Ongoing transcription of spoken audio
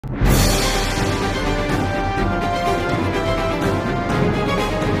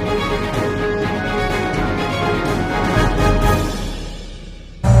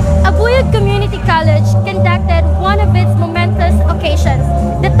Abuyog Community College conducted one of its momentous occasions,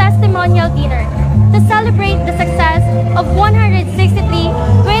 the Testimonial Dinner, to celebrate the success of 163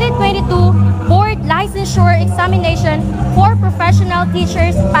 2022 Board Licensure Examination for professional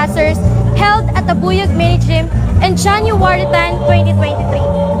teachers, passers, held at Abuyog Mini Gym on January 10,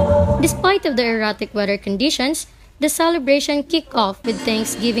 2023. Despite of the erratic weather conditions, the celebration kicked off with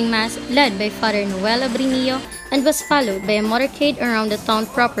Thanksgiving Mass led by Father Noel Abrinillo and was followed by a motorcade around the town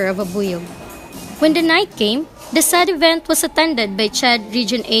proper of Abuyog. When the night came, the said event was attended by CHED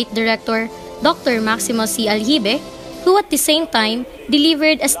Region 8 Director Dr. Maximo C. Aljibe, who at the same time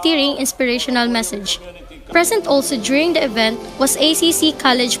delivered a stirring inspirational message. Present also during the event was ACC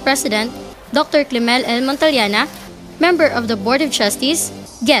College President Dr. Clemel L. Montaliana, member of the Board of Trustees,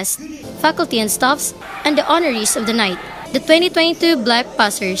 guests, faculty and staffs, and the honorees of the night, the 2022 BLEPT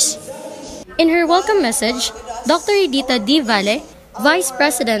passers. In her welcome message, Dr. Edita D. Valle, Vice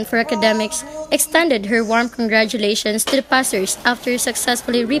President for Academics, extended her warm congratulations to the passers after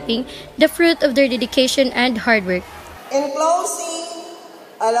successfully reaping the fruit of their dedication and hard work. In closing,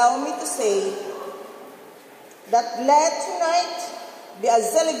 allow me to say that let tonight be a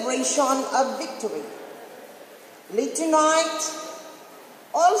celebration of victory. Let tonight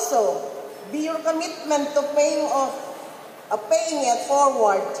also be your commitment to paying it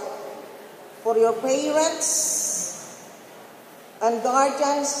forward for your parents and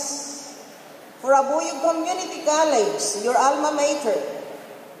guardians, for Abuyog Community College, your alma mater,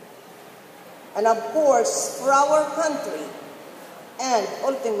 and of course for our country, and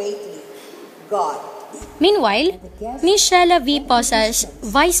ultimately, God. Meanwhile, Ms. Sheila V. Posas,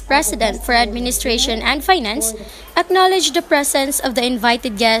 Vice President for Administration and Finance, acknowledged the presence of the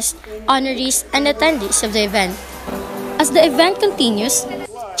invited guests, honorees, and attendees of the event. As the event continues,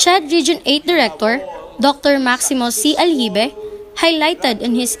 CHED Region 8 Director Dr. Maximo C. Aljibe highlighted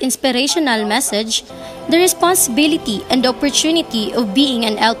in his inspirational message the responsibility and the opportunity of being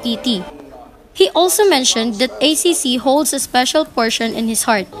an LPT. He also mentioned that ACC holds a special portion in his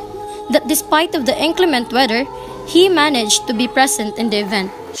heart, that despite of the inclement weather, he managed to be present in the event.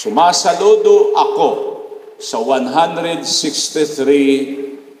 Sumasaludo ako sa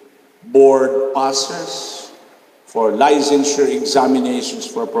 163 board passers for licensure examinations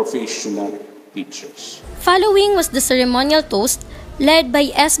for professional teachers. Following was the ceremonial toast led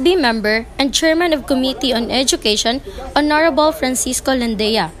by SB member and Chairman of Committee on Education, Honorable Francisco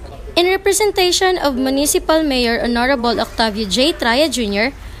Landea. In representation of Municipal Mayor Honorable Octavio J. Traya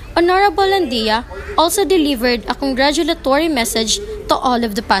Jr., Honorable Landea also delivered a congratulatory message to all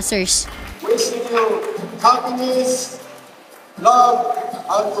of the passers. Wishing you happiness, love,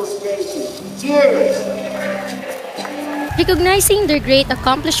 and prosperity. Cheers! Recognizing their great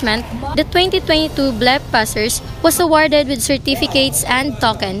accomplishment, the 2022 BLEPT passers was awarded with certificates and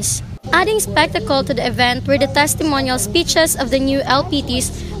tokens. Adding spectacle to the event were the testimonial speeches of the new LPTs,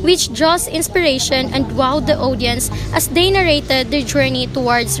 which draws inspiration and wowed the audience as they narrated their journey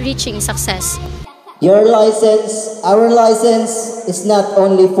towards reaching success. Your license, our license, is not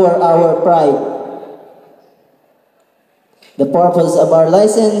only for our pride. The purpose of our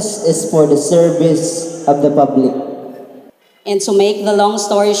license is for the service of the public. And to make the long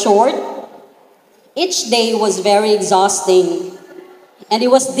story short, each day was very exhausting, and it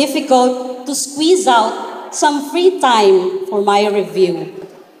was difficult to squeeze out some free time for my review.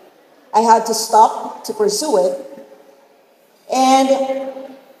 I had to stop to pursue it, and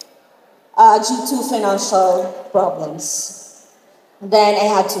due to financial problems. Then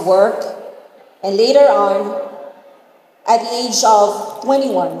I had to work, and later on, at the age of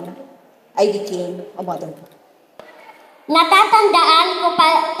 21, I became a mother. Natatandaan ko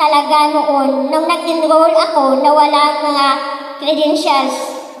pa talaga noon nung nag-enroll ako na walang mga credentials.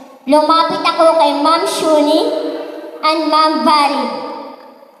 Lumapit ako kay Ma'am Shuni and Ma'am Barry.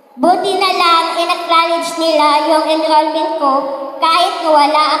 Buti na lang, in-acknowledge nila yung enrollment ko kahit na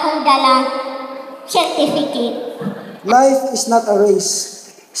wala akong dalang certificate. Life is not a race.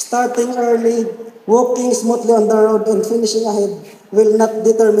 Starting early, walking smoothly on the road, and finishing ahead will not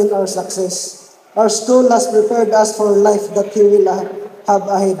determine our success. Our school has prepared us for life that we will have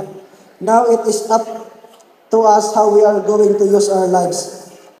ahead. Now it is up to us how we are going to use our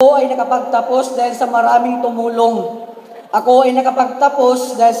lives. Ako ay nakapagtapos dahil sa maraming tumulong. Ako ay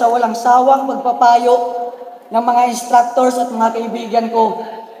nakapagtapos dahil sa walang sawang pagpapayo ng mga instructors at mga kaibigan ko.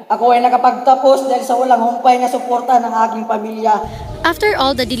 Ako ay nakapagtapos dahil sa walang humpay na suporta ng aking pamilya. After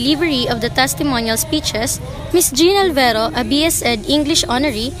all the delivery of the testimonial speeches, Ms. Jean Alvero, a BS Ed English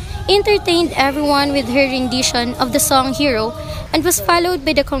honoree, entertained everyone with her rendition of the song Hero and was followed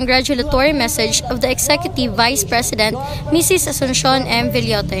by the congratulatory message of the Executive Vice President, Mrs. Asuncion M.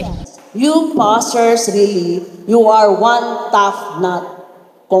 Villote. You passers, really, you are one tough nut.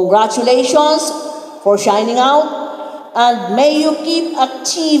 Congratulations for shining out, and may you keep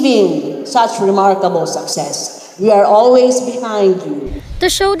achieving such remarkable success. We are always behind you. To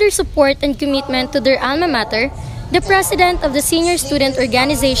show their support and commitment to their alma mater, the President of the Senior Student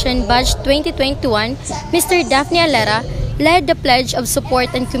Organization Batch 2021, Mr. Daphne Alera, led the pledge of support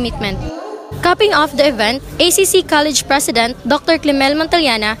and commitment. Capping off the event, ACC College President Dr. Clemel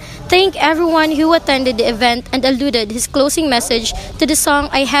Montaliana thanked everyone who attended the event and alluded his closing message to the song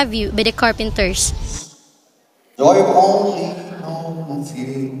I Have You by the Carpenters. Joy only known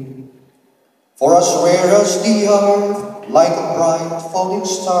feeling, for as rare as the earth, like a bright falling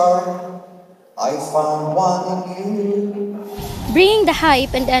star, I found one in you. Bringing the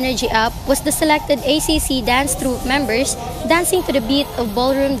hype and energy up was the selected ACC dance troupe members dancing to the beat of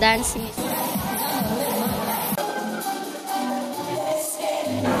ballroom dance music.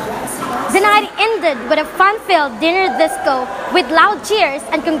 The night ended with a fun-filled dinner disco with loud cheers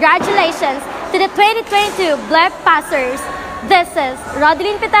and congratulations to the 2022 BLEPT passers. This is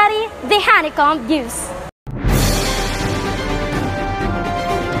Rodelyn Petere, the Honeycomb News.